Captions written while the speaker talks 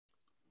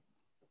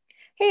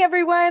Hey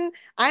everyone,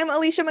 I'm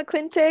Alicia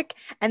McClintock,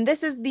 and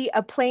this is the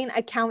A Plain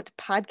Account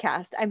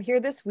podcast. I'm here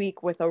this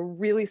week with a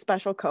really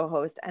special co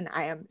host, and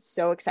I am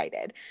so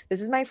excited. This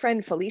is my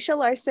friend Felicia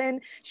Larson.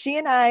 She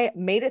and I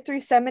made it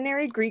through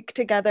seminary Greek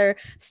together,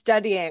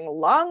 studying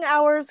long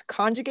hours,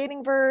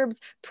 conjugating verbs,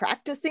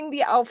 practicing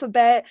the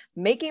alphabet,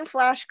 making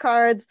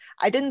flashcards.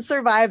 I didn't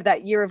survive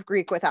that year of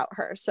Greek without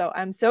her, so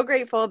I'm so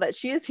grateful that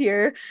she is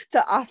here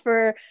to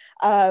offer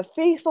a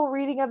faithful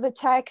reading of the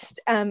text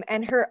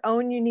and her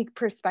own unique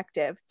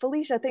perspective.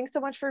 Felicia, thanks so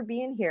much for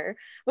being here.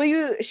 Will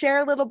you share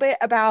a little bit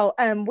about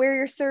where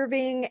you're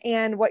serving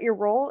and what your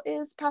role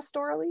is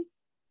pastorally?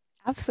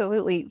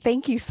 Absolutely.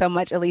 Thank you so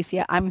much,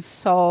 Alicia. I'm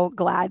so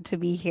glad to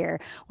be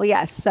here. Well,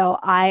 yes, so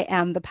I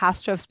am the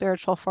pastor of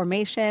spiritual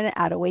formation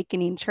at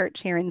Awakening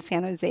Church here in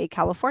San Jose,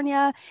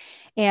 California.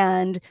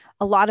 And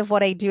a lot of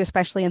what I do,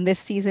 especially in this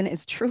season,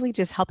 is truly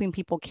just helping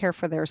people care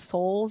for their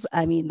souls.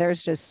 I mean,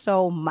 there's just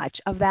so much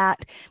of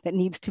that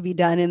needs to be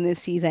done in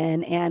this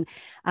season. And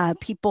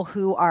people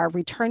who are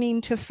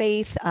returning to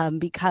faith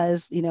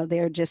because,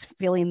 they're just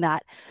feeling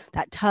that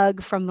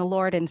tug from the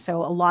Lord. And so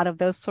a lot of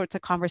those sorts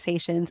of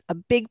conversations. A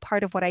big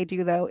part of what I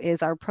do, though,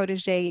 is our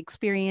protege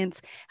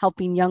experience,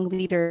 helping young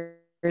leaders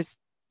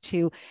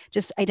to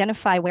just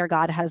identify where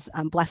God has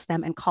blessed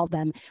them and called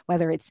them,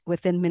 whether it's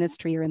within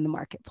ministry or in the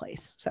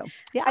marketplace. So,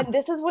 yeah. And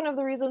this is one of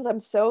the reasons I'm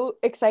so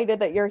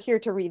excited that you're here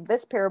to read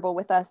this parable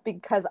with us,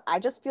 because I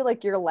just feel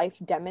like your life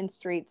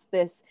demonstrates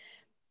this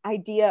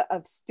idea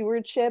of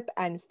stewardship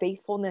and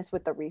faithfulness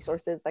with the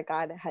resources that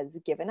God has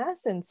given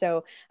us. And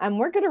so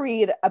we're going to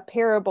read a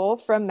parable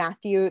from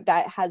Matthew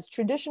that has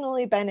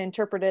traditionally been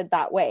interpreted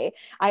that way.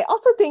 I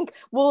also think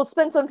we'll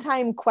spend some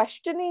time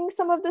questioning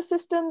some of the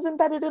systems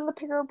embedded in the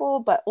parable,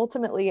 but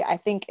ultimately I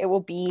think it will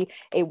be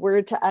a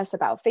word to us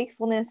about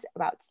faithfulness,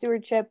 about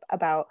stewardship,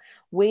 about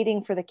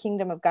waiting for the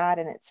kingdom of God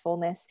in its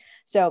fullness.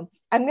 So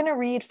I'm going to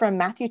read from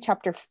Matthew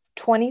chapter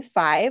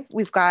 25.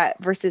 We've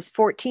got verses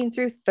 14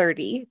 through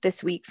 30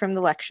 this week from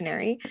the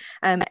lectionary,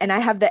 and I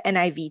have the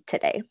NIV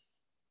today.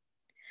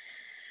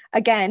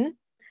 Again,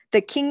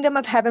 the kingdom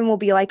of heaven will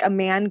be like a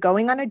man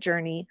going on a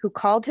journey who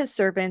called his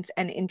servants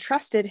and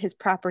entrusted his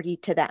property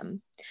to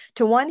them.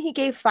 To one he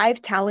gave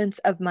 5 talents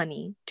of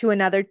money, to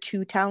another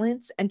 2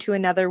 talents, and to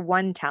another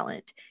 1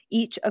 talent,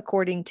 each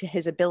according to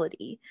his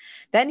ability.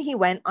 Then he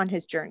went on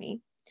his journey.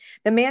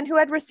 The man who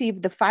had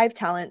received the 5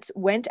 talents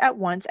went at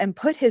once and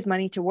put his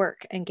money to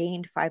work and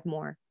gained 5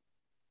 more.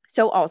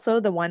 So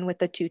also the one with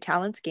the 2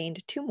 talents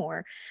gained 2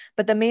 more.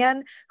 But the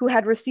man who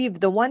had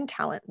received the 1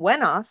 talent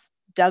went off,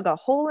 dug a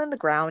hole in the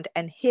ground,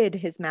 and hid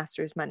his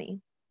master's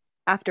money.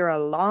 After a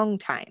long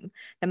time,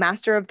 the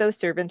master of those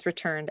servants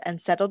returned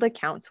and settled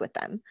accounts with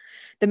them.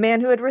 The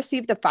man who had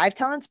received the 5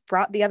 talents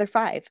brought the other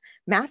 5.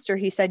 Master,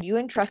 he said, you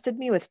entrusted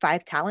me with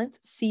 5 talents.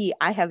 See,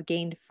 I have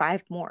gained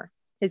 5 more.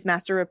 His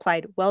master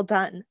replied, well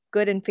done,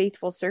 good and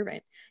faithful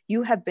servant.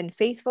 You have been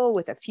faithful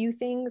with a few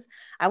things.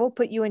 I will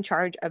put you in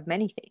charge of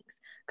many things.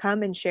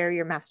 Come and share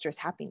your master's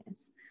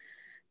happiness.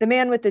 The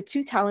man with the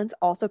 2 talents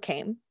also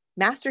came.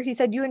 Master, he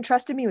said, you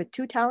entrusted me with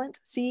 2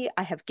 talents. See,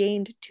 I have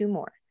gained 2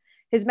 more.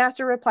 His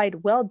master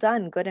replied, well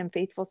done, good and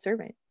faithful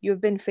servant. You have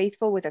been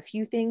faithful with a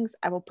few things.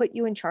 I will put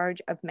you in charge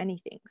of many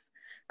things.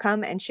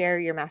 Come and share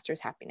your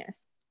master's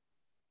happiness.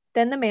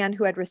 Then the man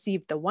who had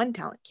received the 1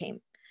 talent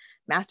came.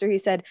 Master, he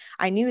said,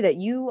 I knew that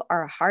you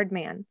are a hard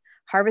man,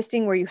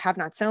 harvesting where you have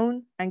not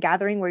sown and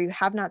gathering where you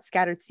have not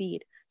scattered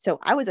seed. So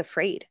I was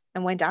afraid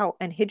and went out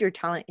and hid your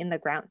talent in the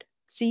ground.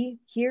 See,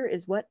 here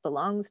is what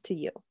belongs to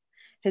you.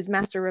 His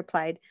master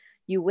replied,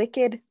 you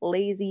wicked,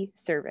 lazy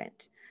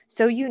servant.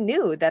 So you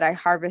knew that I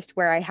harvest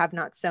where I have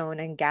not sown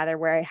and gather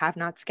where I have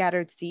not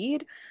scattered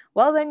seed?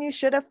 Well, then you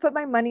should have put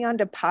my money on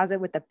deposit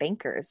with the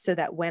bankers so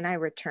that when I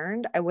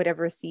returned, I would have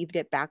received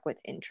it back with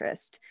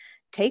interest.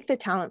 Take the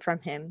talent from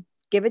him.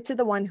 Give it to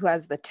the one who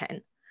has the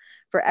 10.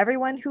 For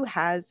everyone who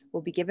has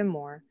will be given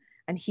more,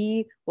 and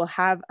he will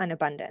have an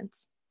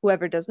abundance.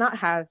 Whoever does not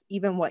have,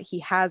 even what he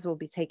has will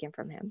be taken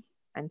from him.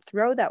 And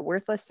throw that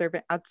worthless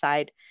servant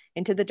outside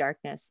into the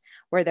darkness,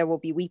 where there will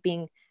be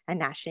weeping and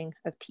gnashing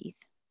of teeth.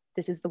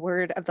 This is the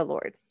word of the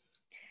Lord.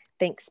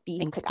 Thanks be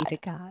Thanks to be God. to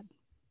God.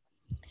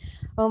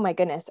 Oh my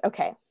goodness.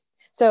 Okay.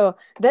 So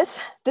this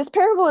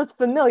parable is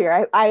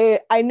familiar.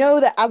 I know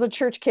that as a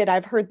church kid,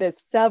 I've heard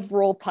this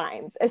several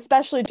times,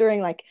 especially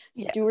during like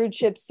Yeah.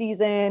 stewardship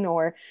season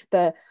or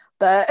the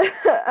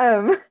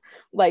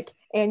like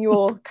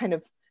annual kind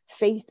of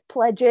faith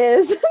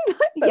pledges, those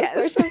Yes.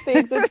 sorts of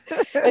things.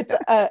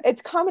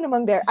 It's common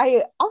among there.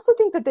 I also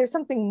think that there's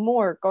something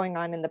more going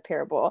on in the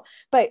parable.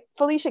 But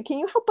Felicia, can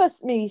you help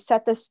us maybe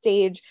set the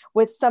stage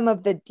with some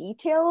of the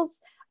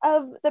details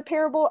of the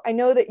parable? I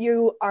know that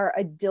you are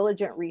a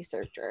diligent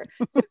researcher.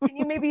 So can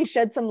you maybe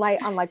shed some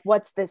light on like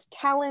what's this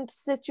talent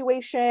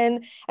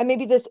situation and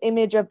maybe this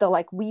image of the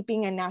like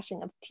weeping and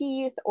gnashing of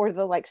teeth or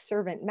the like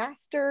servant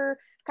master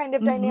kind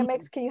of Mhm.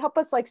 dynamics? Can you help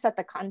us like set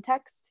the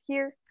context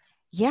here?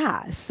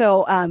 Yeah.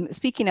 So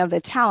speaking of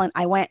the talent,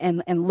 I went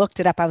and looked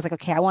it up. I was like,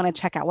 okay, I want to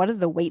check out what are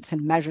the weights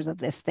and measures of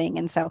this thing.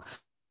 And so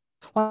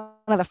one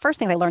of the first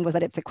things I learned was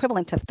that it's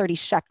equivalent to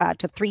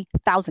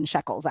 3,000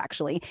 shekels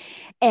actually.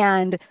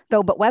 And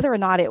though, but whether or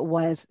not it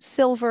was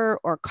silver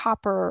or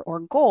copper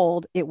or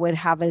gold, it would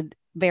have a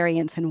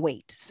variance in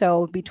weight.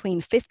 So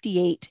between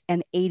 58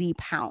 and 80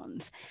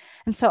 pounds.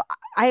 And so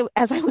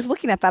as I was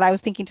looking at that, I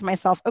was thinking to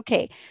myself,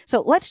 okay,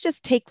 so let's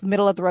just take the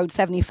middle of the road,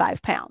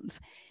 75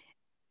 pounds.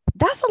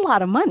 That's a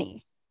lot of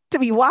money to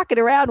be walking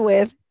around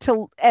with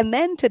and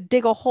then to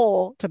dig a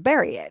hole to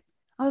bury it.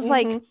 I was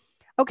like,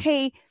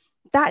 okay,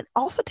 that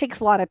also takes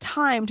a lot of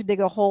time to dig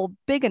a hole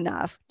big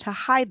enough to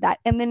hide that.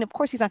 And then, of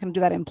course, he's not going to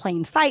do that in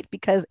plain sight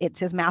because it's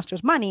his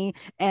master's money.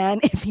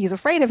 And if he's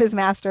afraid of his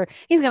master,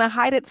 he's going to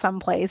hide it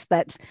someplace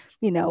that's,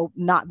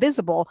 not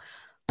visible.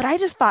 But I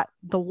just thought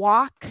the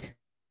walk,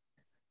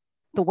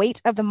 the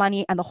weight of the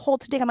money, and the hole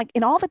to dig, I'm like,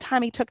 in all the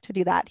time he took to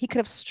do that, he could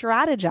have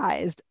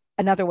strategized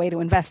another way to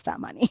invest that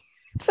money.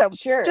 So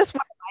sure. Just one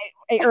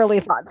of my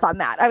early thoughts on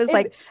that. I was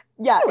like,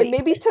 really? It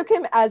maybe took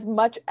him as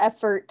much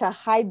effort to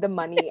hide the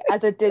money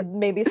as it did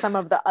maybe some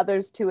of the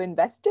others to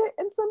invest it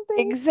in something.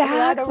 Exactly.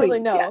 I don't really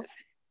know. Yes.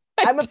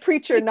 I'm a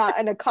preacher, not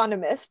an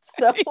economist,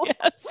 so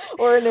yes.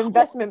 Or an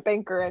investment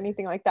banker or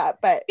anything like that.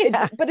 But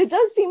it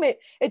does seem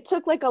it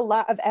took like a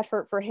lot of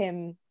effort for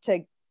him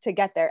to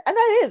get there. And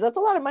that's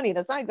a lot of money.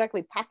 That's not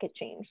exactly pocket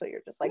change. So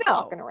you're just like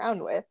walking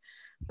around with.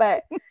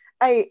 But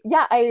I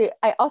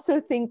also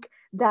think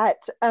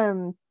that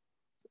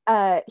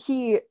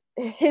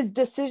his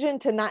decision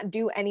to not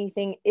do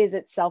anything is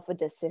itself a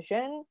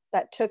decision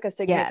that took a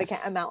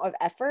significant amount of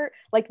effort.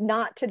 Like,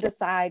 not to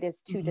decide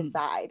is to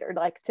decide, or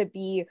like to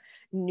be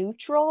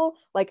neutral.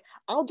 Like,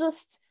 I'll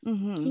just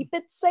keep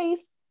it safe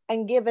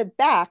and give it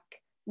back.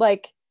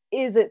 Like,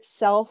 is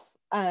itself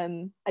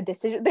a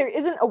decision. There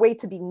isn't a way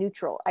to be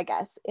neutral, I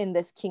guess, in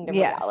this kingdom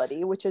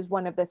reality, which is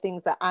one of the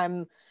things that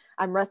I'm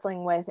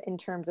wrestling with in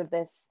terms of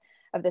this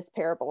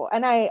parable.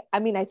 And I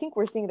mean, I think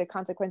we're seeing the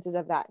consequences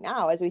of that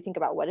now as we think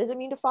about, what does it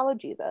mean to follow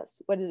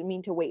Jesus? What does it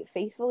mean to wait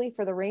faithfully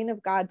for the reign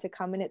of God to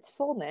come in its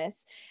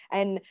fullness?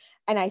 And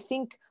I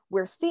think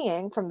we're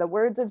seeing from the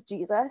words of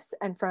Jesus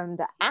and from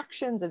the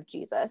actions of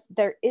Jesus,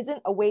 there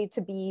isn't a way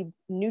to be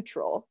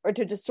neutral or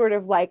to just sort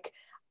of like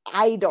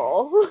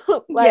idle.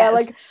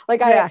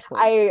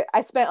 Exactly.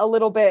 I spent a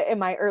little bit in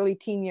my early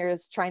teen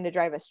years trying to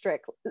drive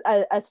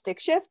a stick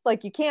shift.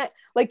 Like, you can't,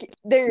 like,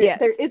 there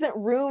isn't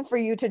room for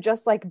you to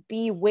just like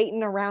be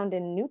waiting around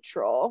in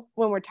neutral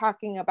when we're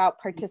talking about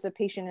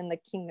participation in the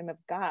kingdom of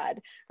God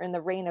or in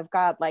the reign of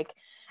God. Like,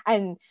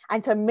 and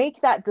to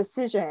make that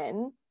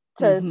decision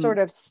to sort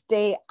of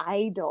stay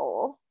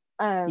idle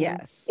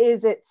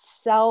is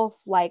itself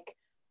like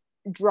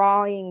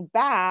drawing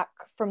back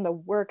from the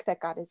work that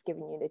God has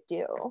given you to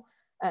do.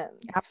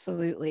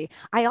 Absolutely.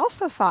 I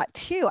also thought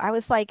too, I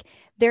was like,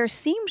 there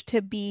seemed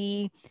to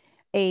be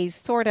a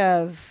sort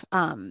of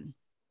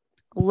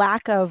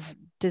lack of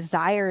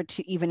desire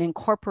to even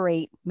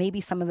incorporate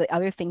maybe some of the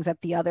other things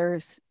that the other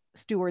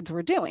stewards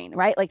were doing,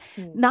 right? Like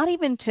not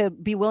even to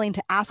be willing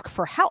to ask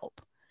for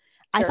help.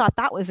 Sure. I thought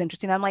that was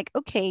interesting. I'm like,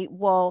 okay,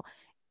 well,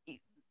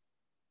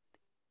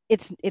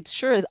 it's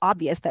sure is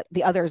obvious that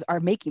the others are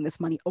making this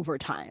money over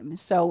time.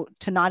 So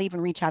to not even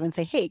reach out and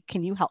say, hey,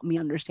 can you help me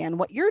understand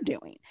what you're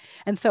doing?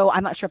 And so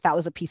I'm not sure if that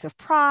was a piece of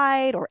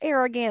pride or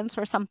arrogance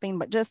or something,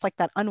 but just like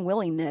that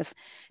unwillingness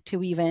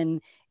to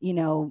even,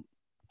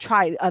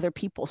 try other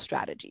people's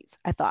strategies,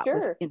 I thought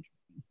was interesting.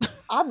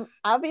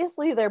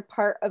 Obviously they're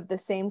part of the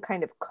same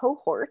kind of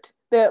cohort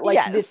that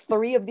the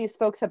three of these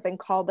folks have been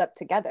called up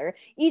together,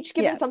 each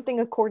given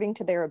something according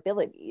to their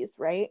abilities,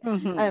 right?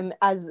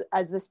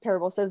 As this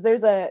parable says,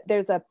 there's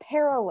a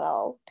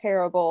parallel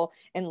parable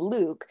in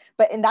Luke,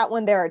 but in that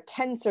one there are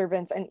 10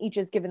 servants and each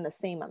is given the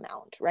same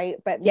amount, right?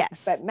 But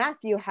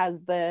Matthew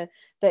has the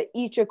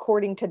each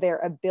according to their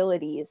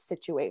abilities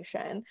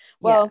situation.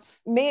 Well,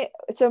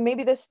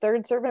 maybe this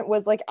third servant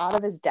was like out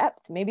of his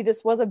depth. Maybe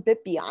this was a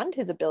bit beyond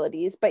his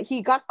abilities, but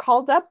he got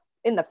called up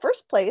in the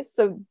first place.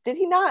 So did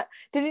he not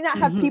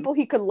have people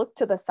he could look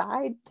to the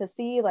side to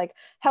see, like,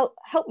 help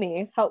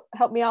me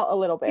out a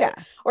little bit,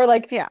 or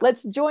like,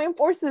 let's join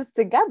forces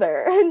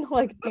together and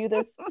like do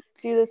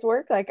this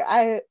work. Like,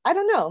 I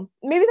don't know,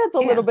 maybe that's a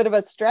little bit of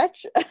a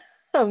stretch.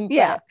 Who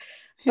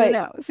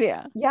knows?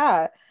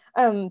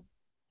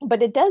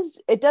 But it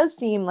does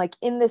seem like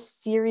in this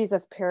series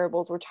of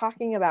parables, we're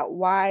talking about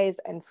wise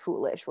and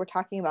foolish. We're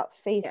talking about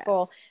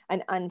faithful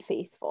and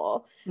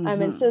unfaithful.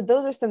 And so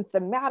those are some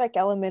thematic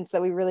elements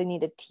that we really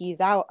need to tease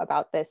out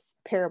about this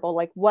parable.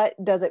 Like, what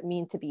does it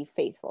mean to be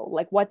faithful?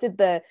 Like, what did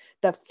the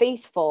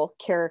faithful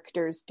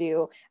characters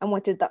do? And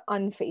what did the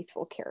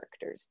unfaithful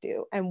characters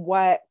do? And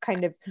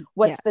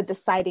what's the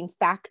deciding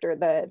factor,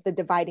 the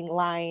dividing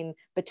line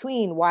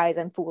between wise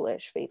and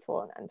foolish,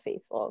 faithful and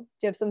unfaithful? Do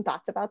you have some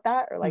thoughts about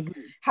that? Or like,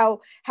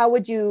 how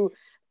would you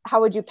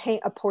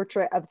paint a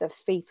portrait of the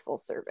faithful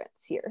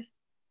servants here?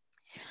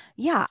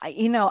 Yeah,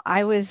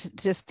 I was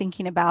just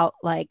thinking about,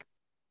 like,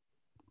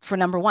 for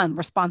number one,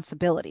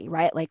 responsibility,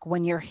 right? Like,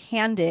 when you're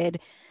handed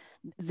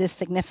this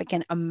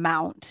significant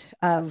amount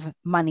of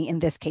money, in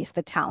this case,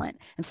 the talent.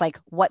 It's like,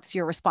 what's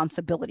your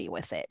responsibility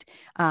with it?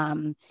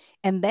 And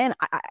then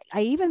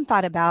I even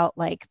thought about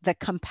like the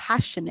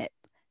compassionate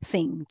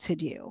thing to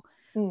do.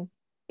 Mm.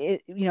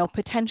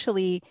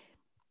 Potentially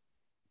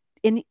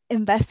in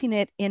investing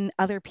it in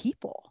other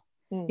people,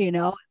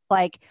 Mm.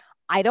 like,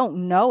 I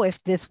don't know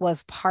if this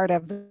was part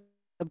of the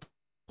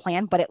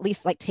plan, but at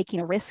least like taking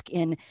a risk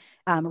in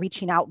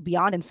reaching out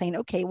beyond and saying,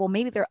 okay, well,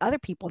 maybe there are other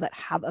people that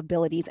have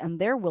abilities and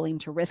they're willing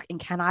to risk, and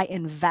can I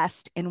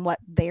invest in what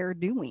they're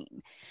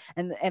doing?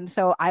 And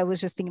so I was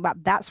just thinking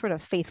about that sort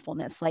of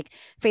faithfulness. Like,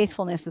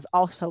 faithfulness is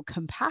also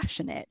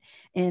compassionate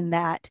in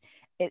that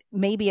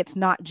maybe it's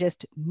not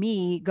just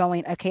me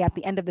going, okay, at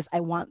the end of this, I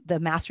want the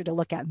master to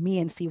look at me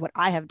and see what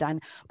I have done,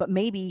 but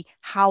maybe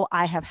how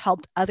I have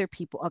helped other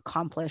people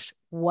accomplish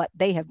what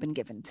they have been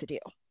given to do.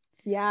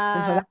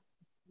 And so Yeah. that's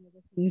one of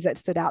the things that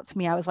stood out to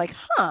me. I was like,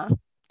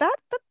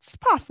 that's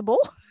possible,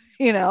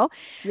 you know?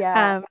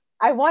 Yeah. Um,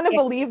 I want to and-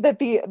 believe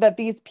that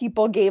these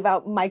people gave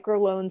out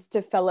microloans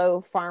to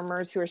fellow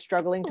farmers who are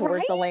struggling to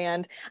work the right?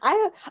 land.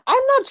 I'm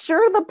not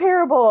sure the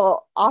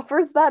parable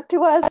offers that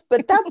to us,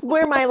 but that's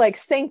where my like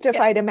Yeah,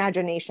 sanctified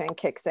imagination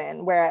kicks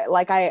in, where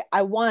like I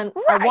right.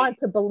 want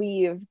to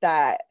believe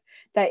that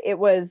it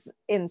was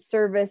in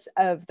service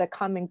of the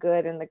common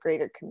good and the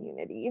greater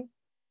community.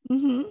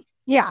 Mm-hmm.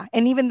 Yeah.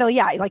 And even though,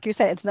 yeah, like you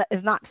said,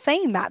 it's not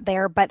saying that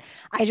there, but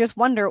I just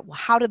wonder,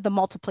 how did the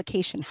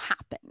multiplication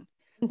happen?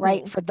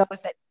 Right. Mhm. For those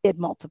that did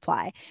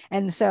multiply.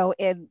 And so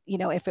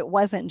if it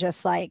wasn't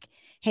just like,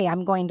 hey,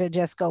 I'm going to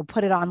just go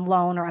put it on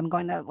loan, or I'm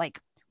going to like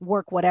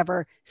work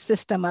whatever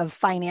system of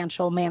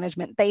financial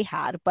management they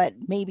had, but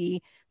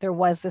maybe there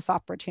was this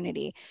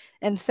opportunity.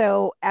 And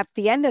so at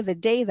the end of the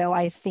day, though,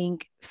 I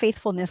think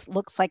faithfulness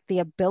looks like the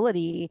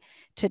ability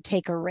to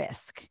take a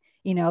risk,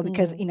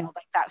 because, Mm.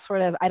 like that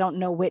sort of, I don't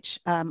know which,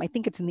 I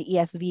think it's in the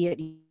ESV, it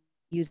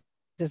uses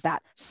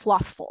that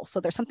slothful. So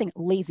there's something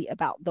lazy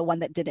about the one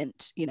that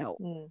didn't,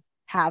 Mm.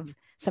 have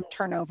some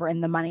turnover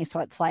in the money. So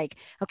it's like,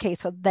 okay,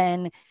 so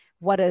then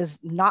what does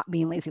not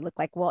being lazy look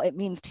like? Well, it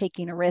means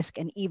taking a risk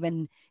and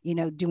even,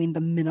 doing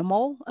the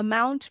minimal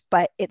amount,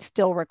 but it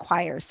still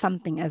requires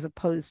something, as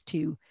opposed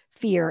to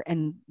fear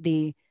and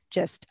the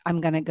just, I'm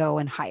going to go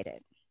and hide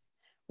it.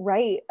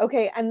 Right.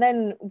 Okay. And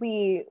then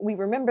we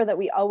remember that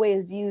we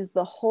always use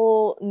the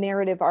whole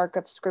narrative arc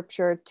of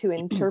scripture to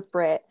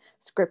interpret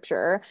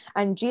scripture.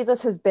 And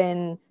Jesus has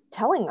been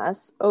telling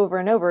us over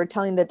and over,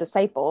 telling the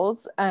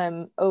disciples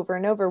over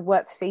and over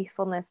what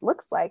faithfulness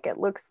looks like. It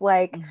looks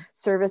like Mhm.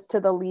 service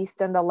to the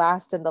least and the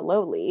last and the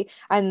lowly.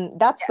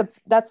 And Yes.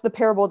 that's the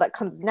parable that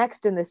comes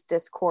next in this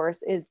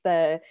discourse, is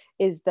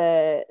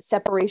the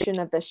separation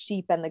of the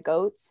sheep and the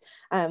goats,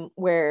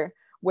 where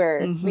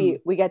Mm-hmm.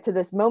 we get to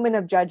this moment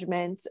of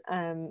judgment,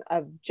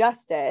 of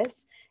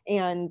justice,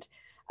 and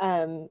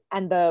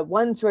the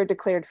ones who are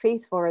declared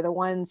faithful are the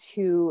ones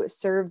who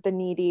served the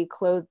needy,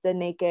 clothed the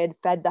naked,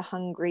 fed the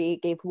hungry,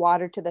 gave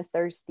water to the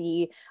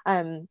thirsty,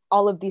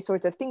 all of these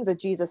sorts of things that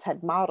Jesus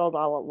had modeled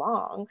all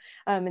along.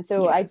 And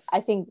so Yes. I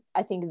think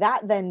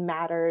that then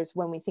matters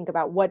when we think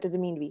about what does it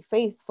mean to be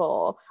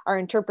faithful. Our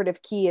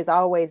interpretive key is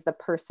always the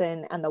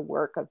person and the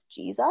work of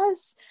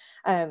Jesus.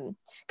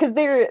 Because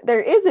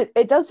there is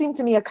it does seem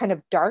to me a kind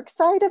of dark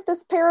side of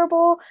this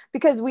parable,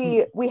 because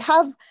Mm. we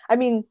have, I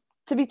mean,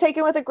 to be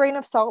taken with a grain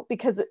of salt,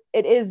 because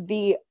it is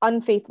the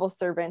unfaithful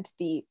servant,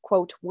 the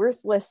quote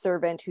worthless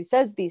servant, who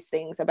says these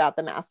things about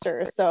the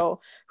master.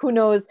 So who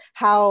knows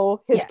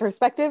how his Yes.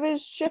 perspective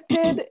is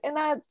shifted in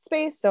that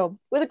space. So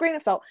with a grain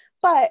of salt.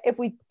 But if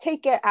we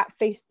take it at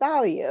face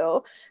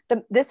value,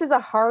 this is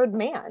a hard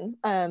man,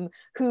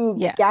 who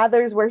Yes.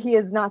 gathers where he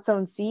has not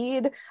sown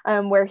seed,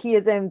 where he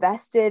is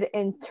invested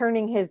in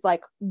turning his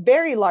like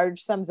very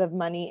large sums of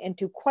money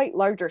into quite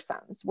larger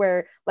sums,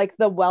 where like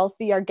the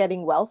wealthy are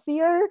getting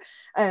wealthier,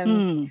 um,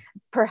 Mm.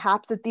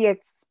 perhaps at the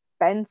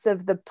expense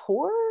of the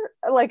poor.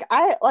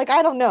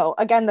 I don't know.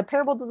 Again, the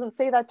parable doesn't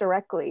say that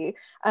directly,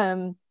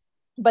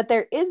 but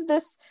there is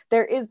this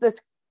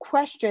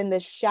question,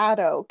 this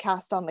shadow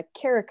cast on the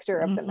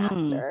character of the Mm-hmm.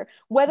 master.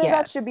 Whether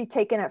that Yes. should be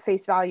taken at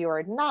face value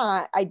or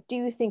not, I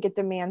do think it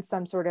demands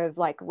some sort of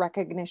like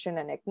recognition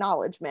and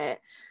acknowledgement.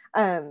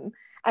 um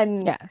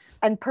and Yes.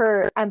 and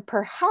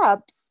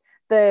perhaps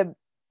the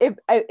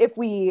if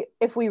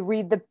we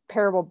read the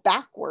parable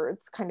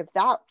backwards, kind of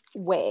that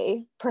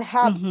way,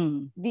 perhaps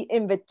Mm-hmm. the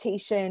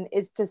invitation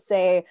is to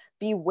say,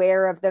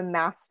 beware of the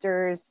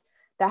masters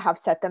that have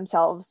set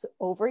themselves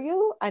over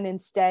you, and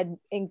instead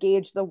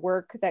engage the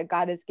work that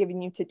God has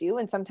given you to do.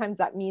 And sometimes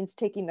that means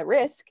taking the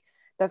risk,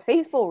 the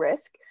faithful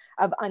risk,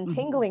 of Mm-hmm.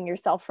 untangling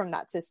yourself from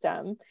that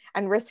system,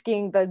 and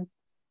risking the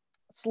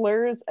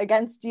slurs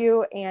against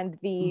you, and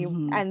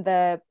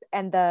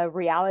Mm-hmm. the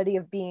reality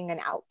of being an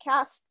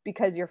outcast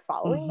because you're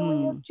following the way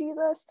Mm-hmm. of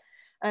Jesus.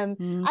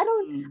 Mm-hmm. I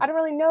don't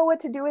really know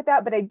what to do with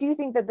that, but I do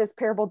think that this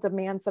parable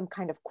demands some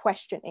kind of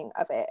questioning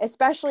of it,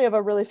 especially of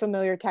a really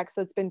familiar text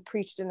that's been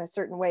preached in a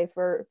certain way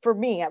for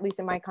me, at least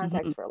in my Mm-hmm.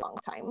 context, for a long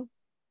time.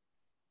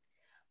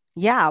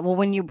 Yeah, well,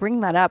 when you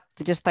bring that up,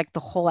 just like the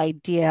whole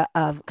idea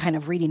of kind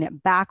of reading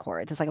it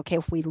backwards, it's like, okay,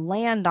 if we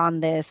land on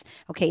this,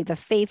 okay, the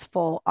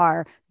faithful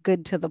are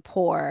good to the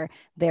poor.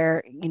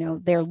 They're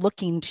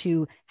looking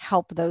to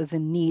help those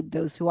in need,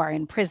 those who are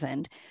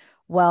imprisoned.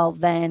 Well,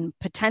 then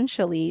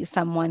potentially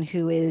someone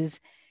who is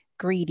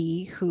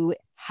greedy, who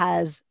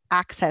has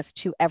access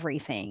to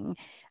everything,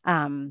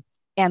 and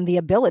the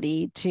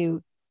ability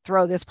to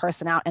throw this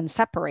person out and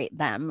separate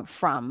them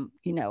from,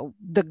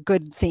 the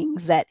good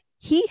things that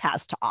he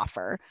has to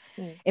offer.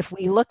 Mm. If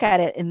we look at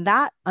it in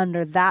that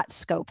under that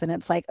scope, then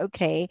it's like,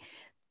 okay,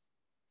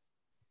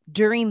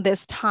 during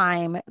this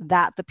time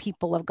that the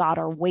people of God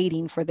are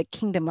waiting for the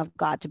kingdom of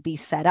God to be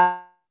set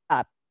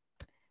up,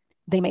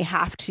 they may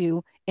have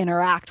to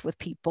interact with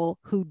people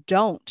who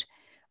don't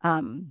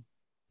um,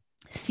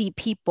 see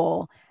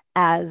people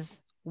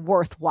as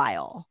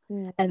worthwhile.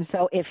 Mm. And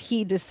so if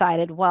he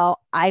decided,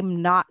 well,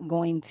 I'm not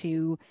going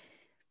to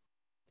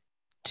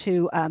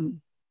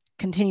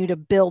continue to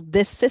build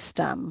this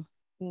system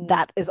Mm.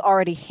 that is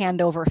already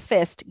hand over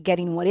fist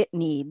getting what it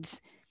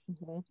needs,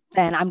 Mm-hmm.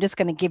 then I'm just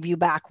going to give you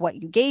back what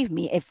you gave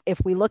me.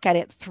 If we look at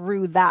it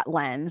through that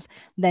lens,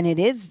 then it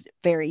is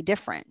very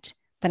different.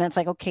 Then it's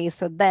like, okay,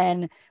 so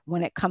then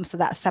when it comes to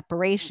that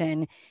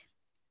separation,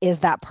 is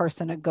that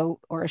person a goat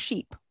or a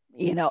sheep?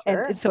 And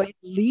Sure. so it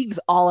leaves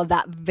all of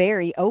that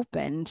very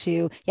open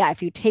to, yeah,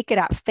 if you take it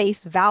at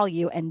face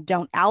value and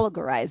don't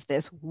allegorize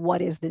this,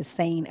 what is this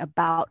saying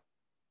about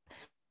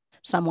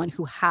someone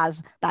who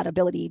has that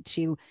ability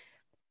to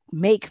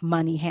make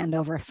money hand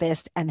over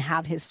fist and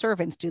have his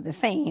servants do the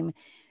same?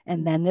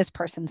 And then this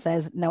person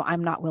says, no,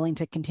 I'm not willing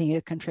to continue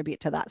to contribute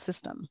to that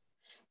system.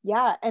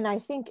 Yeah, and I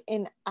think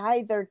in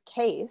either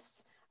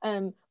case,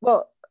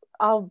 well,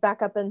 I'll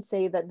back up and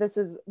say that this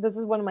is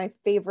one of my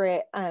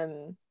favorite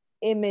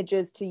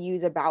images to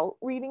use about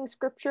reading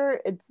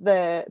scripture. It's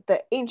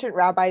the ancient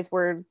rabbis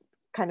were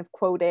kind of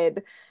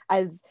quoted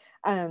as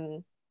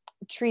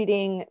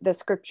treating the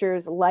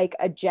scriptures like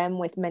a gem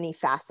with many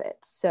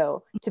facets.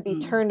 So to be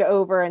Mm. turned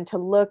over and to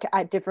look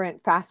at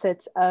different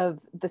facets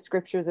of the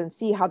scriptures and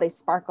see how they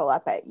sparkle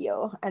up at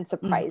you and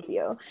surprise Mm.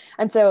 you.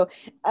 And so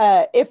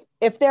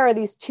if there are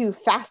these two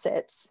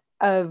facets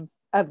of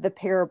the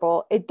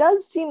parable, it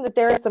does seem that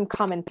there are some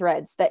common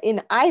threads, that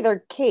in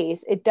either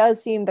case, it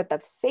does seem that the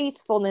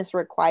faithfulness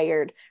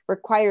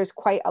requires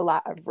quite a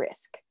lot of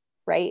risk,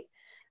 right?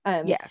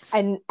 Yes.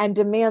 And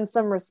demands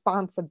some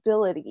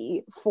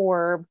responsibility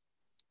for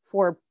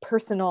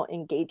personal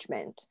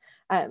engagement,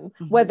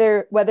 Mm-hmm.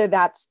 whether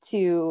that's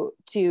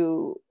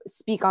to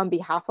speak on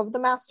behalf of the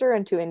master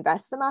and to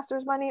invest the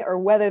master's money, or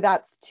whether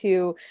that's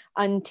to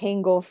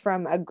untangle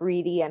from a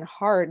greedy and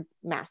hard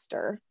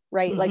master,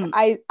 right? Like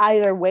Mm-hmm.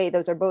 either way,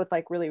 those are both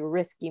like really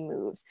risky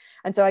moves.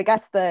 And so I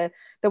guess the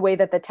way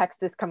that the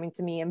text is coming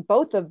to me in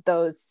both of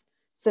those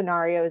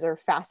scenarios or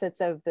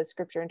facets of the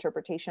scripture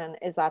interpretation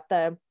is that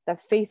the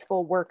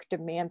faithful work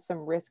demands some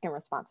risk and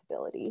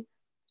responsibility.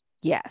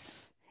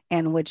 Yes.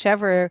 And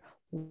whichever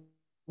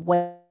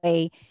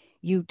way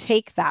you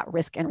take that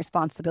risk and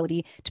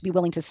responsibility, to be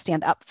willing to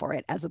stand up for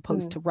it as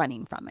opposed Mm. to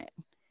running from it.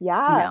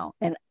 Yeah.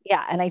 And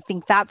yeah, and I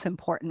think that's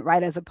important,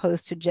 right? As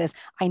opposed to just,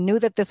 I knew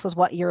that this was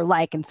what you're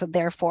like, and so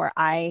therefore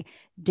I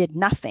did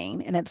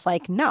nothing. And it's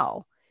like,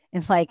 no,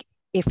 it's like,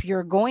 if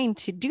you're going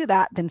to do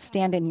that, then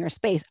stand in your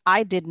space.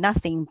 I did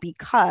nothing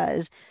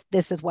because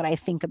this is what I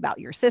think about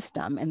your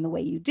system and the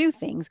way you do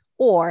things,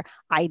 or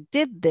I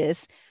did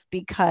this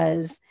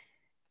because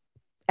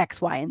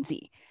X, Y, and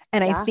Z.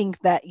 And I Yeah. think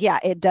that, yeah,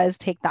 it does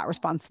take that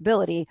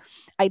responsibility.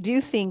 I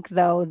do think,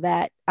 though,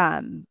 that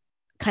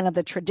kind of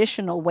the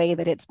traditional way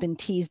that it's been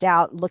teased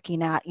out,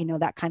 looking at,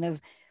 that kind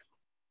of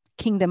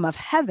kingdom of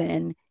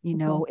heaven,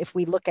 Mhm. if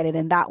we look at it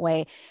in that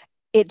way,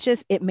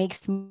 it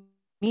makes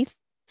me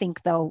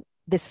think, though,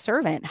 this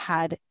servant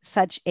had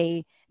such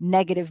a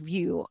negative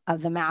view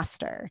of the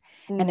master.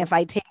 And Mm. if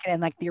I take it in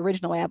like the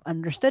original way I've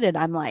understood it,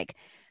 I'm like,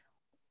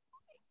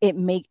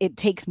 it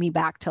takes me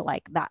back to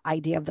like that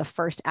idea of the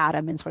first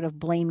Adam and sort of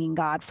blaming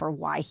God for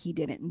why he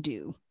didn't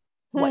do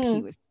what he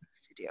Hmm. was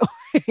supposed to do.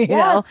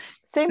 Yes.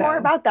 Say more So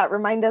about that.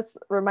 Remind us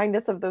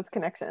of those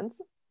connections.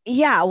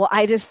 yeah, well,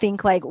 I just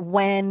think like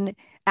when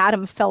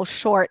Adam fell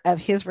short of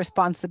his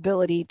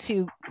responsibility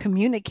to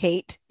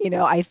communicate,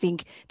 I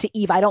think to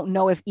Eve, I don't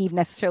know if Eve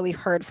necessarily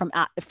heard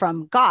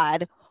from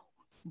God,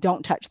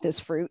 don't touch this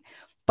fruit,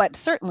 but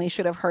certainly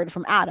should have heard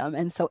from Adam.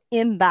 And so,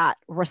 in that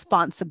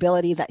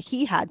responsibility that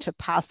he had to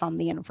pass on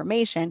the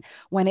information,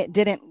 when it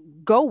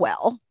didn't go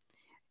well,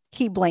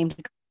 he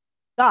blamed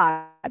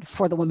God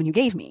for the woman you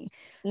gave me.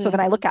 So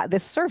then Mm. I look at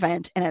this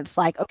servant and it's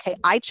like, okay,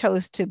 I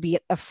chose to be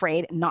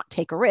afraid, not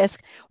take a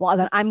risk. Well,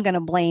 then I'm going to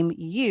blame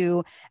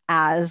you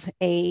as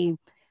a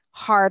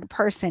hard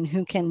person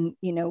who can,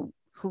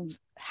 who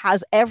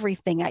has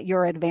everything at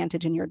your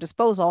advantage and your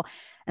disposal.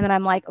 And then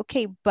I'm like,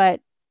 okay,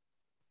 but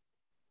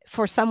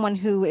for someone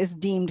who is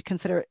deemed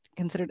considered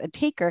a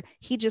taker,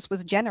 he just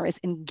was generous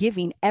in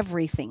giving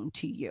everything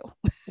to you.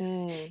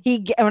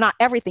 Mm. Or not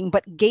everything,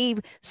 but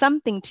gave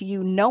something to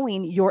you,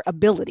 knowing your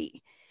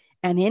ability.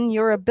 And in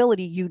your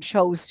ability, you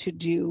chose to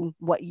do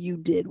what you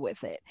did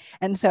with it.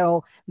 And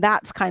so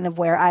that's kind of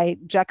where I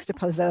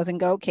juxtapose those and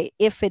go, okay,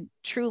 if it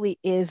truly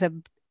is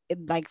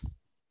like,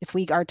 if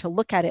we are to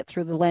look at it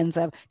through the lens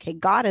of, okay,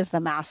 God is the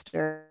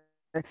master,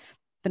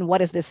 then what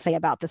does this say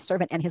about the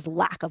servant and his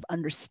lack of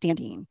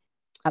understanding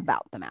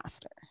about the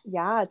master?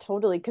 Yeah,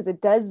 totally. Because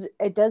it does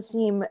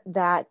seem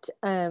that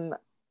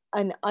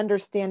an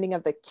understanding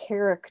of the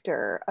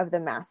character of the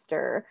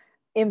master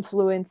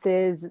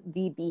influences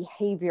the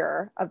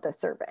behavior of the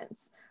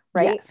servants,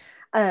 right? Yes.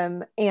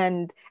 And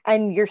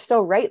you're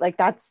so right. Like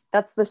that's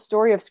the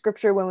story of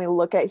scripture when we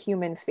look at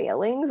human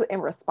failings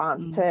in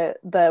response Mm. to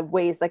the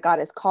ways that God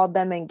has called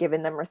them and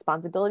given them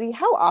responsibility.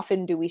 How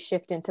often do we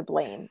shift into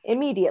blame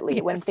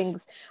immediately when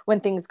Yes.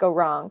 things go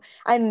wrong?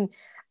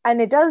 And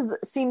it does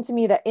seem to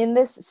me that in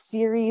this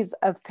series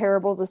of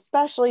parables,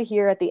 especially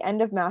here at the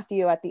end of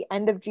Matthew, at the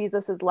end of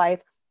Jesus's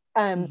life,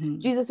 Mm-hmm.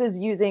 Jesus is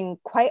using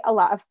quite a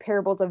lot of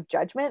parables of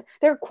judgment.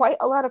 There are quite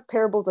a lot of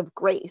parables of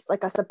grace,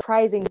 like a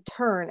surprising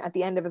turn at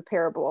the end of a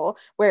parable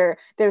where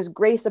there's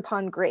grace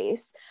upon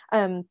grace.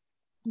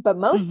 But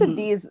most of Mm-hmm.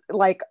 these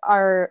like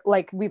are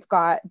like we've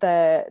got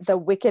the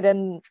wicked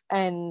and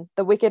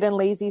the wicked and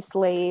lazy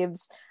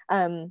slaves,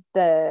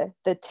 the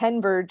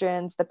 10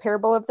 virgins, the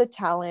parable of the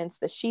talents,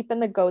 the sheep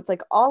and the goats.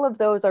 Like all of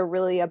those are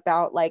really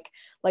about like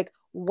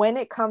when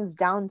it comes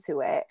down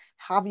to it,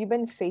 have you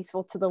been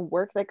faithful to the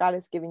work that God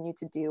has given you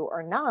to do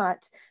or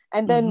not?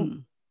 And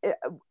then Mm-hmm.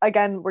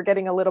 again, we're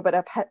getting a little bit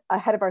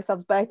ahead of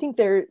ourselves, but I think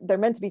they're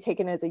meant to be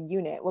taken as a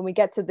unit. When we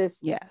get to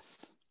this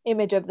Yes.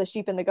 image of the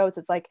sheep and the goats,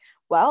 it's like,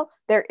 well,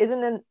 there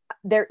isn't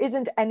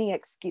any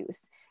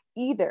excuse.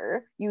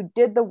 Either you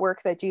did the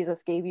work that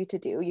Jesus gave you to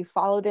do, you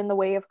followed in the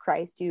way of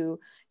Christ, you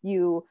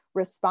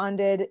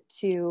responded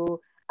to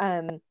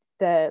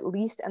the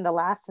least and the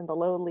last and the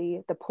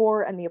lowly, the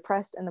poor and the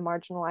oppressed and the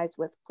marginalized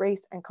with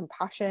grace and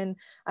compassion,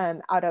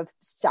 out of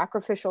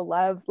sacrificial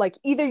love. Like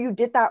either you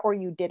did that or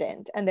you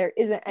didn't, and there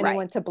isn't Right.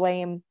 anyone to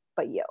blame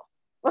but you.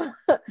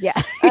 Yeah.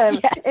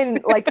 Yes.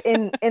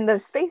 In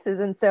those spaces.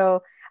 And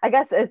so I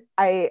guess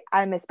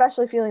I'm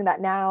especially feeling that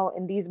now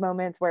in these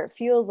moments where it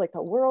feels like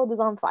the world is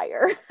on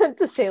fire,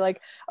 to say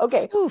like,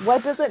 okay,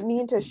 what does Oof. it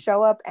mean to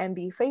show up and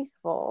be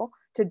faithful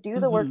to do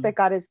the work Mm-hmm. that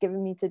God has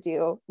given me to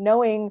do,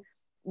 knowing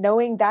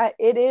that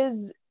it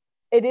is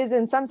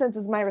in some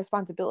senses my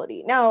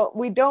responsibility. Now,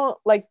 we don't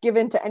like give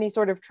into any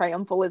sort of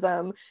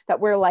triumphalism that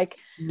we're like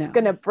No.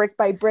 gonna brick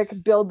by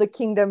brick build the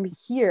kingdom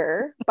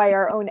here by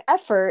our own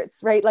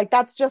efforts, right? Like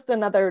that's just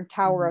another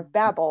Tower of Mm-hmm.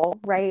 Babel,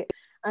 right?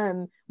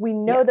 We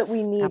know that we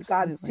Yes, need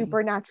God's absolutely.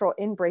 supernatural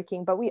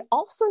inbreaking, but we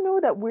also know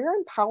that we're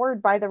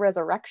empowered by the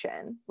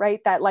resurrection,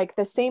 right? That like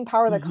the same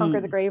power that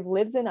conquered the Mm-hmm. grave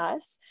lives in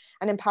us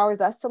and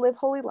empowers us to live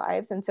holy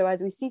lives. And so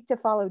as we seek to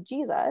follow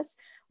Jesus,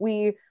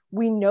 we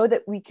know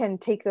that we can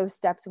take those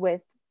steps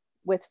with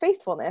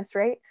faithfulness,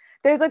 right?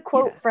 There's a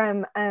quote Yes.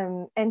 from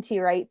NT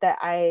Wright that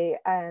I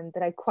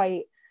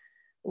quite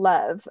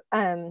love.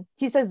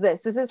 He says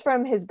this is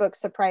from his book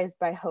Surprised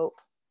by Hope.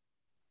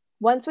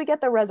 Once we get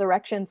the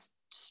resurrection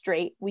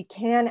straight, we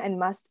can and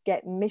must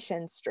get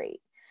mission straight.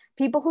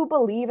 People who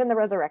believe in the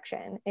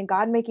resurrection and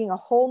God making a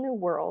whole new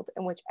world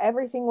in which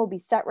everything will be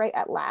set right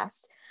at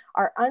last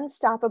are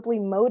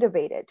unstoppably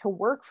motivated to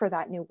work for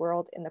that new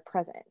world in the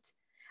present.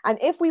 And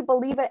if we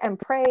believe it and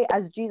pray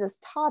as Jesus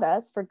taught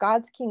us for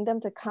God's kingdom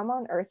to come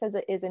on earth as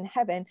it is in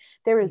heaven,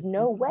 there is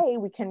no Mm-hmm. way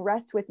we can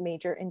rest with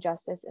major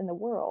injustice in the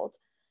world.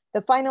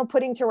 The final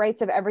putting to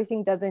rights of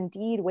everything does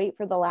indeed wait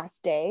for the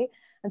last day.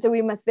 And so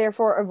we must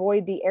therefore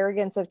avoid the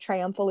arrogance of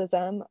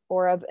triumphalism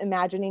or of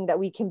imagining that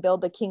we can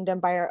build the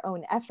kingdom by our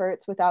own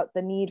efforts without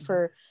the need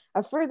for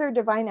a further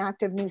divine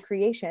act of new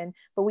creation.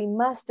 But we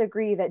must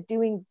agree that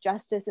doing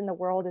justice in the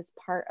world is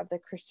part of the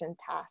Christian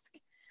task.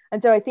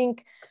 And so I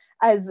think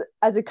as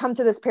we come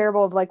to this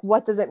parable of like,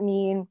 what does it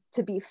mean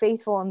to be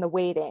faithful in the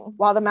waiting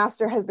while the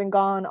master has been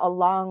gone a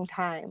long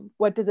time?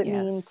 What does it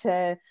mean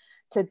Yes.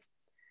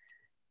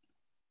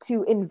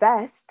 to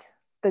invest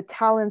the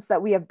talents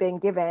that we have been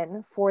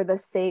given for the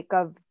sake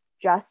of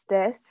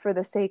justice, for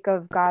the sake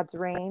of God's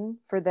reign,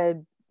 for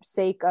the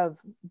sake of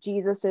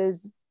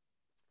Jesus's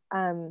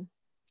um,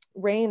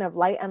 reign of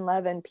light and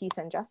love and peace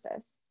and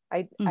justice.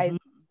 Mm-hmm.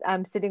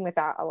 I'm sitting with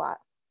that a lot.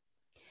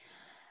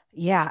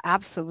 Yeah,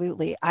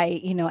 absolutely.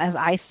 As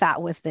I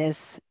sat with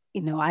this,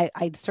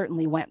 I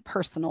certainly went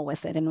personal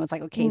with it and was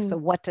like, okay, so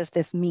Mm, what does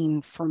this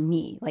mean for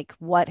me? Like,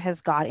 what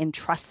has God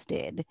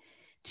entrusted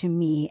to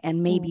me?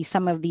 And mm, maybe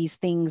some of these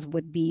things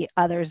would be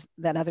others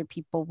that other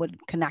people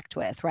would connect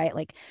with, right?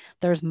 Like,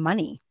 there's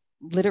money,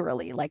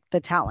 literally, like the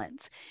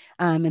talents.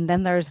 And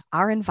then there's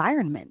our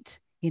environment,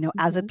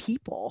 as a mhm,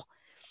 people,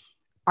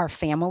 our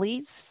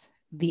families,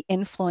 the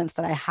influence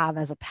that I have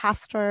as a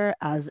pastor,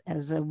 as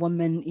a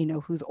woman,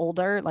 who's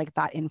older, like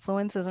that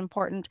influence is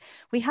important.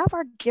 We have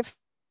our gifts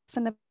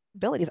and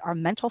abilities, our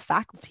mental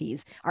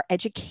faculties, our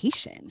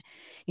education,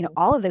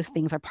 all of those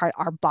things are part.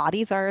 Our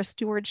bodies are a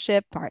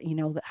stewardship.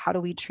 How do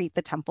we treat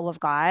the temple of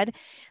God,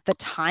 the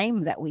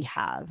time that we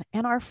have,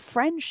 and our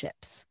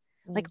friendships.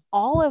 Like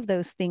all of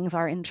those things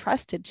are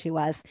entrusted to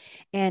us.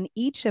 And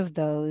each of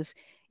those,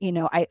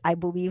 I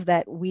believe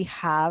that we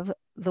have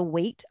the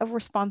weight of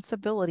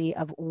responsibility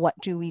of what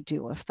do we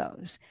do with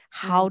those?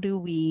 How do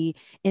we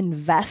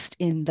invest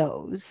in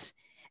those?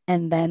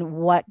 And then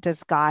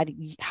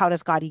how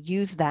does God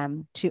use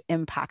them to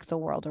impact the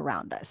world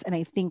around us? And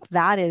I think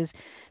that is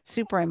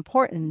super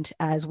important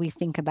as we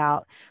think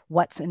about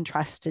what's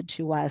entrusted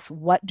to us.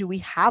 What do we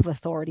have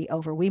authority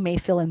over? We may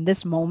feel in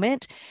this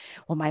moment,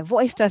 well, my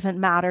voice doesn't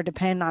matter,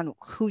 depending on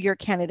who your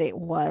candidate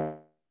was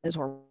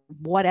or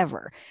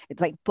whatever.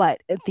 It's like,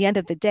 but at the end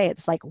of the day,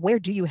 it's like, where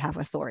do you have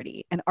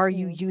authority? And are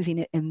you using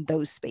it in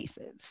those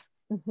spaces?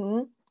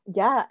 Mm-hmm.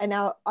 Yeah. And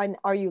now,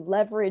 are you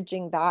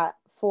leveraging that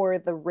for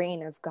the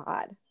reign of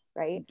God?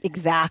 Right.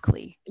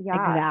 Exactly. Yeah.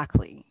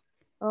 Exactly.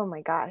 Oh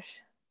my gosh,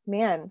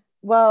 man.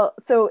 Well,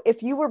 so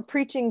if you were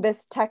preaching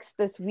this text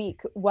this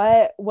week,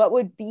 what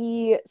would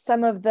be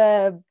some of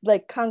the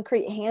like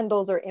concrete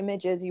handles or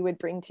images you would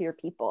bring to your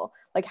people?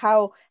 Like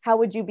how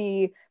would you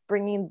be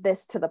bringing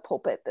this to the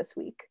pulpit this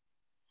week?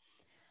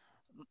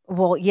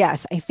 Well,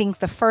 yes, I think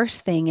the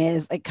first thing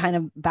is like kind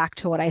of back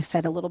to what I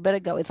said a little bit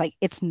ago. It's like,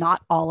 it's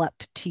not all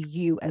up to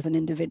you as an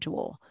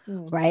individual,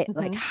 right?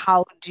 Like,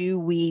 how do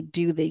we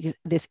do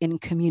this in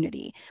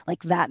community?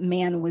 Like that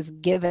man was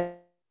given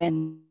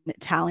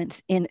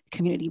talents in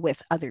community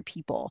with other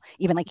people.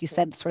 Even like you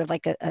said, sort of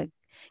like a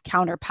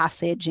counter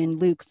passage in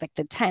Luke, like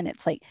the 10,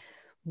 it's like,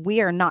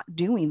 we are not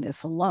doing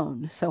this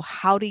alone. So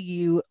how do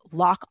you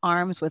lock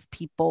arms with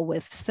people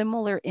with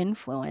similar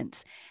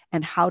influence?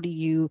 And how do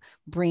you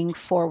bring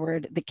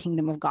forward the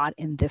kingdom of God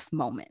in this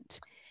moment?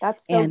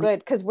 That's so good,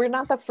 because we're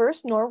not the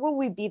first, nor will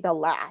we be the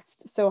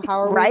last. So how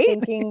are we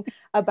thinking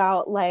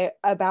about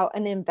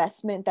an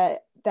investment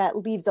that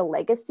leaves a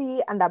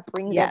legacy and that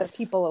brings other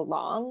people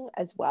along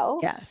as well?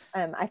 Yes.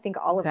 I think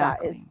all of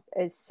that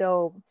is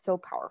so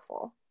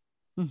powerful.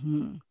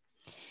 Mm-hmm.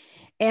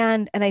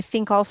 And I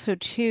think also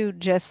too,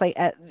 just like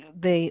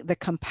the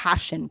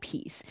compassion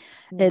piece,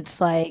 it's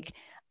like,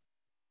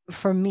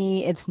 for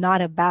me, it's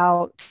not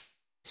about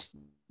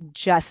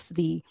just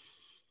the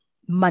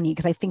money,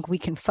 because I think we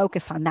can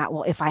focus on that.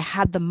 Well, if I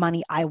had the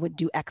money, I would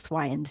do X,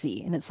 Y, and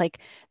Z. And it's like,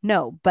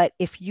 no, but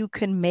if you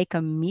can make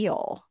a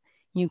meal,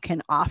 you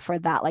can offer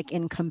that like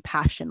in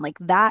compassion like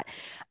that.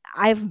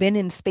 I've been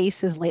in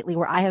spaces lately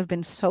where I have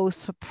been so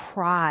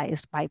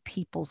surprised by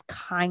people's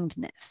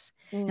kindness.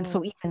 And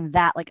so even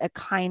that, like a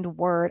kind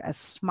word, a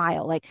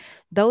smile, like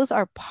those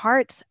are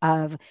parts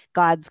of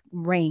God's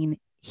reign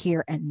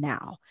here and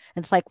now.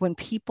 It's like when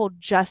people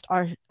just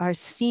are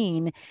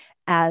seen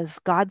as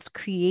God's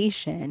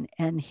creation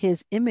and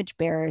his image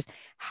bearers,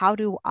 how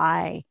do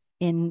I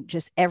in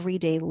just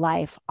everyday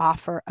life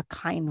offer a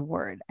kind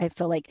word? I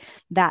feel like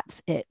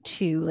that's it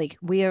too. Like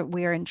we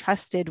are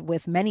entrusted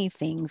with many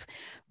things,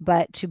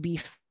 but to be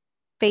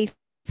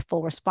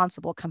faithful,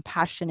 responsible,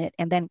 compassionate,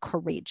 and then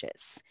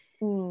courageous.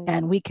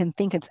 And we can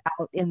think it's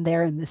out in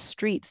there in the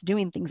streets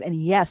doing things.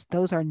 And yes,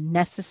 those are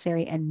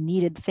necessary and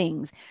needed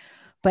things.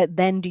 But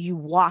then do you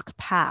walk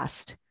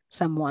past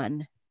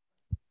someone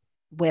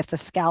with a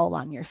scowl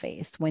on your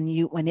face when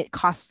it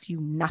costs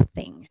you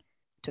nothing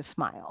to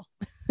smile?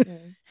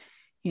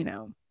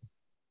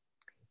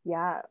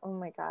 Yeah. Oh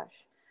my gosh.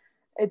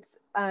 It's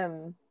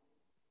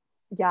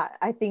yeah,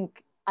 I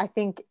think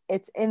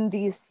it's in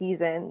these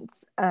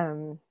seasons,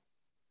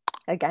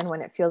 again,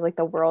 when it feels like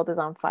the world is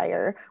on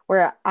fire,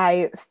 where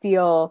I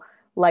feel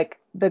like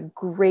the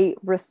great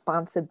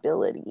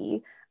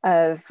responsibility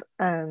of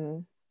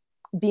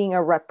being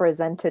a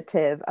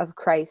representative of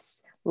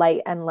Christ's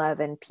light and love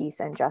and peace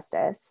and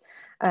justice.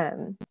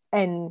 And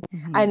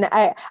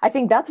I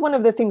think that's one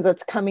of the things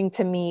that's coming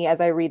to me as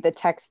I read the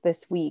text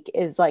this week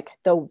is like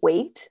the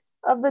weight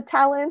of the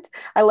talent.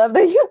 I love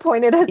that you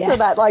pointed us to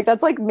that. Like,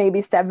 that's like maybe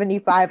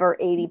 75 or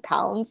 80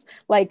 pounds.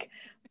 Like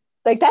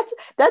that's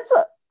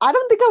I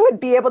don't think I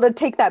would be able to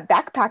take that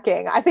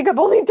backpacking. I think I've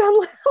only done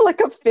like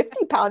a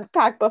 50-pound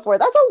pack before.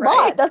 That's a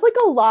lot. That's like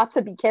a lot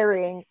to be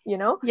carrying,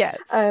 Yes.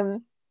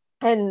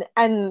 And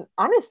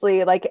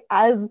honestly, like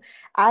as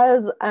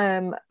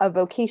a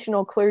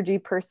vocational clergy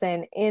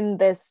person in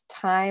this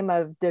time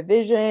of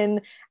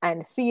division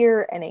and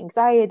fear and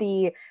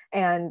anxiety,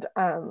 and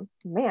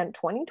man,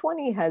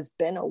 2020 has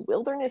been a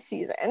wilderness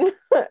season.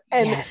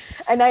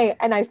 and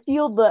I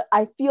feel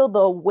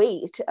the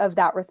weight of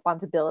that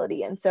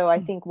responsibility. And so I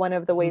think one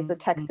of the ways the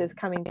text is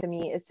coming to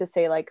me is to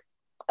say, like,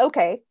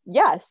 okay,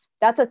 yes,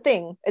 that's a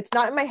thing. It's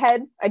not in my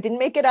head. I didn't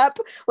make it up.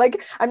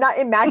 Like, I'm not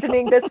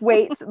imagining this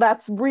weight.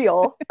 That's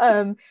real.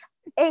 And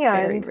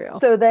real.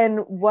 So then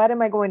what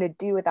am I going to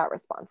do with that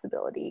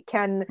responsibility?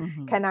 Can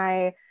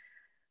I,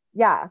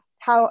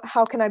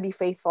 how can I be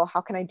faithful?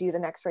 How can I do the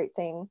next right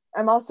thing?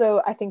 I'm also,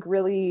 I think,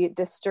 really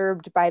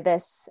disturbed by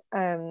this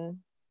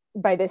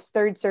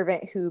third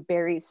servant who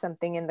buries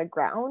something in the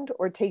ground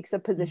or takes a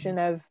position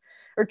of,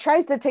 or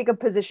tries to take a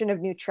position of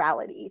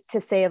neutrality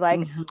to say like,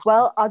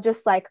 well, I'll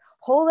just like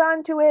hold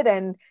on to it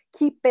and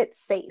keep it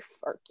safe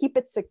or keep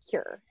it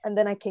secure. And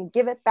then I can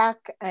give it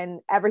back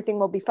and everything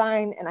will be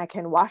fine. And I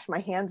can wash my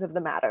hands of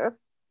the matter.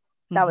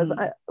 That was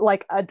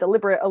like a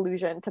deliberate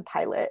allusion to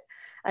Pilate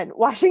and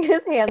washing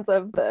his hands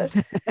of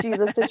the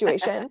Jesus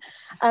situation.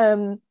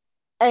 And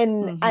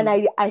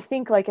I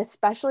think, like,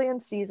 especially in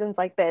seasons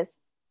like this,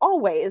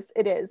 always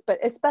it is, but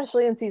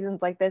especially in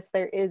seasons like this,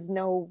 there is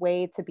no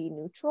way to be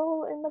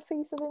neutral in the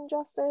face of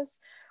injustice,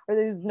 or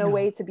there's no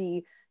way to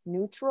be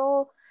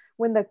neutral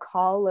when the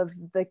call of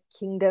the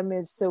kingdom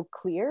is so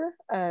clear.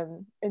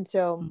 And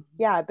so,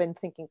 yeah, I've been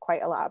thinking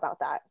quite a lot about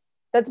that.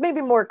 That's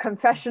maybe more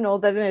confessional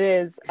than it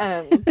is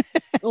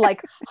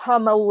like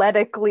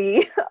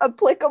homiletically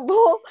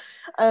applicable.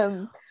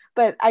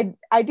 But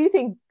I do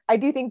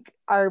think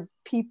our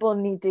people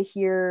need to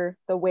hear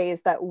the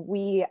ways that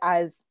we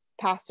as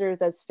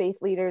pastors, as faith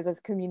leaders,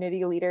 as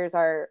community leaders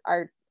are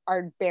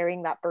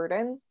bearing that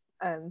burden.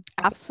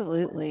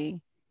 Absolutely.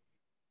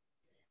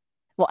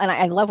 Well, and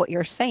I love what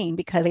you're saying,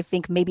 because I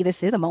think maybe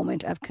this is a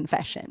moment of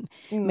confession.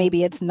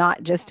 Maybe it's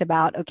not just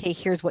about, okay,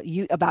 here's what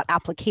you, about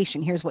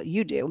application, here's what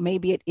you do.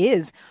 Maybe it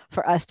is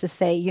for us to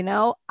say, you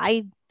know,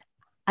 I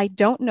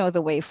don't know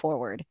the way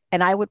forward,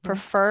 and I would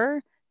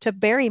prefer to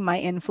bury my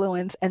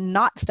influence and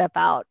not step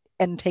out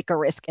and take a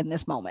risk in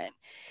this moment.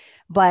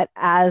 But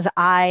as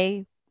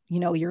I, you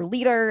know, your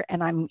leader,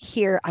 and I'm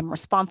here, I'm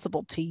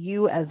responsible to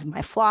you as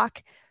my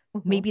flock.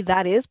 Maybe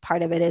that is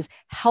part of it, is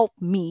help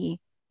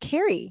me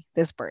carry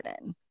this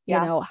burden. You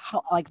know,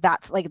 how,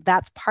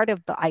 that's part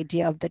of the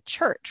idea of the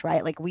church,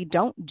 right? Like, we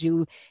don't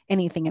do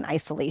anything in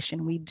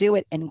isolation. We do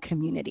it in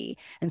community.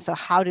 And so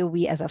how do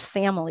we as a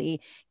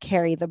family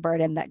carry the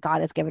burden that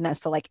God has given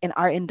us? So, like, in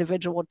our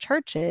individual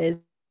churches,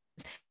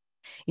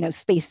 you know,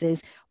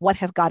 spaces, what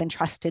has God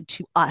entrusted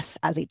to us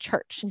as a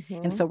church?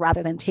 And so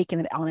rather than taking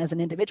it on as an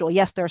individual,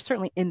 yes, there are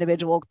certainly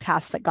individual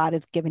tasks that God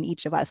has given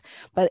each of us,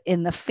 but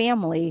in the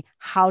family,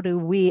 how do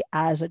we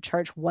as a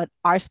church, what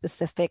our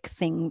specific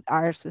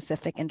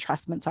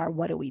entrustments are,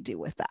 what do we do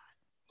with that?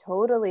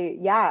 Totally.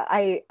 Yeah.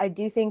 I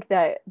do think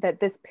that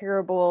this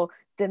parable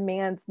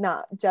demands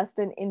not just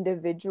an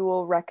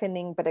individual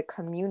reckoning, but a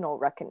communal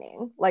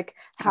reckoning. Like,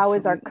 how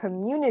is our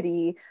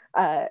community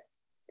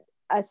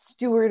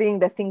stewarding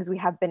the things we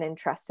have been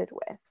entrusted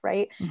with,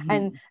 right?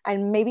 And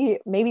maybe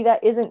that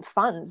isn't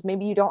funds.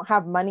 Maybe you don't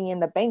have money in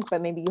the bank, but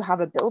maybe you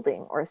have a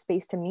building or a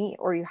space to meet,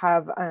 or you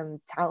have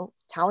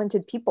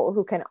talented people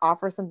who can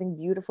offer something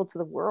beautiful to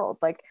the world.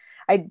 Like,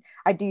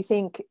 I do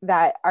think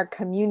that our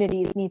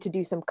communities need to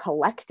do some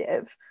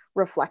collective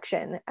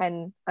reflection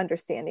and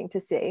understanding to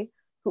say,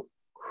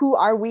 who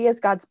are we as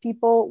God's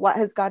people? What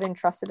has God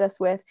entrusted us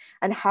with?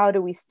 And how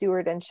do we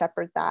steward and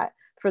shepherd that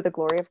for the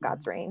glory of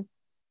God's reign?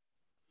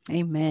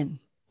 Amen.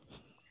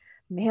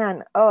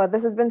 Man,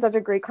 this has been such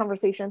a great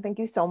conversation. Thank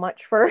you so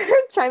much for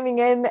chiming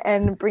in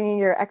and bringing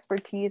your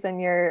expertise and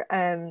your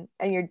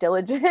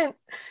diligent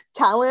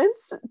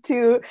talents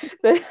to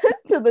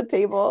the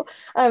table.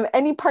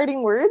 Any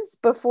parting words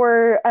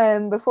before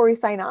we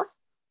sign off?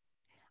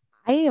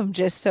 I am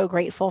just so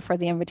grateful for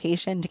the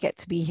invitation to get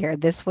to be here.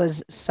 This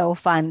was so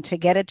fun to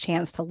get a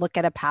chance to look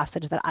at a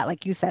passage that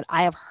like you said,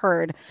 I have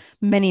heard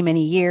many,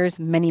 many years,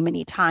 many,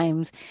 many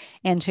times,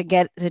 and to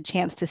get a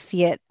chance to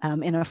see it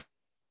in a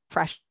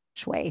fresh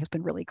way has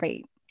been really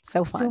great.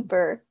 So fun.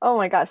 Super. Oh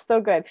my gosh, so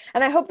good.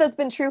 And I hope that's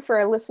been true for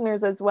our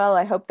listeners as well.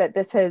 I hope that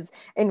this has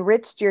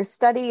enriched your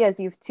study as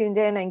you've tuned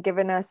in and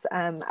given us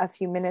a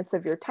few minutes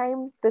of your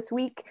time this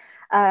week.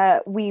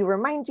 We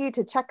remind you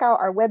to check out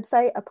our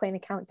website,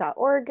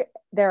 aplainaccount.org.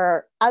 There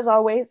are, as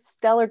always,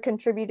 stellar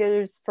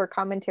contributors for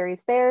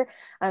commentaries there.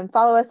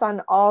 Follow us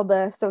on all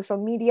the social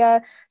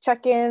media.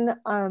 Check in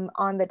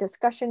on the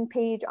discussion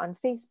page on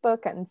Facebook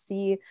and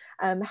see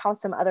how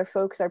some other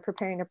folks are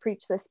preparing to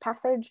preach this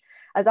passage.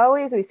 As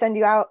always, we send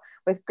you out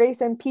with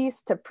grace and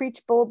peace to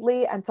preach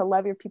boldly and to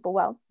love your people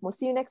well. We'll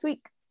see you next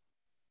week.